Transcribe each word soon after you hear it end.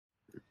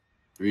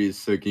Reese,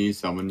 so can you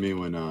summon me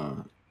when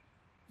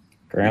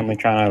Currently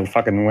trying to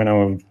fucking win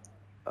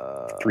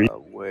a 3.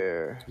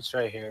 Where? It's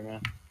right here,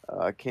 man.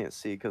 I can't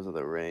see because of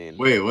the rain.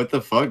 Wait, what the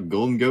fuck?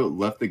 Golden Goat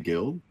left the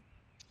guild?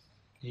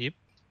 Yep.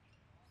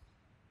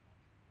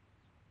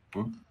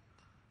 Huh?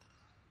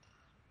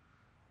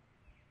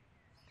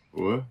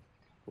 What?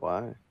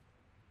 Why?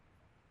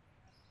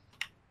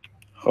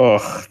 Oh,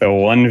 the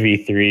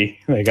 1v3.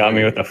 They got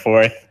me with the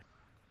 4th.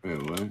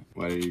 Wait, what?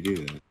 Why did he do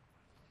that?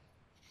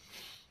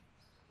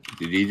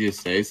 Did he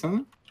just say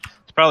something?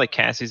 It's probably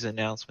Cassie's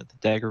announcement that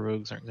Dagger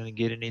Rogues aren't going to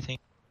get anything.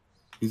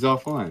 He's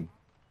offline.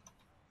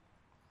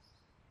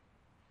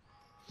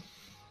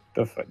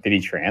 Did he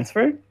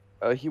transfer?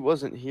 He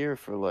wasn't here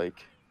for like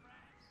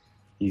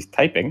He's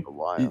typing. a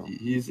while.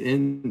 He's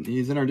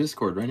in our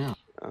Discord right now.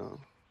 Oh.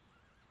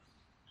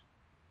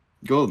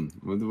 Golden,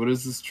 what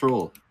is this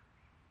troll?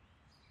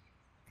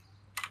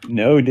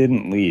 No,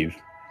 didn't leave.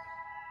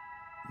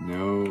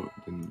 No,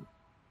 didn't.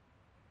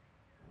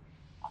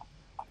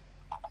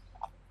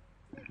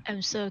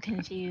 I'm so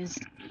confused.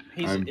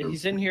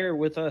 He's in here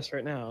with us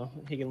right now.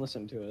 He can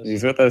listen to us.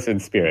 He's with us in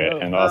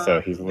spirit, and also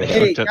he's with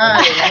Hey, us.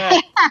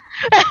 guys.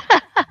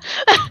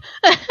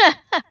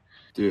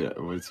 Dude,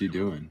 what's he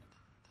doing?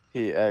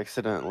 He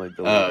accidentally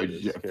Oh,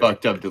 deleted his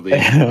fucked up delete.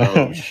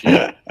 Oh,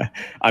 shit.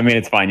 I mean,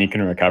 it's fine. You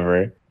can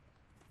recover.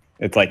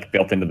 It's like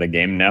built into the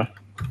game now.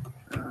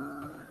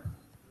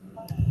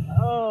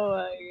 Oh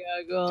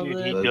my god,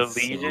 Dude, he Golden. That's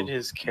deleted so-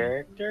 his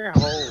character?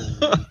 Holy.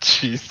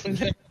 Jeez.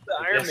 The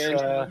Iron Yes,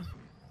 Man.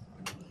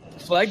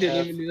 Flag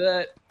didn't even do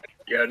that.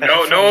 Yeah,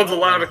 no one's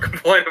allowed to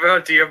complain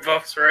about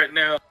debuffs right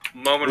now.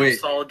 Moment Wait. of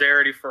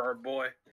solidarity for our boy.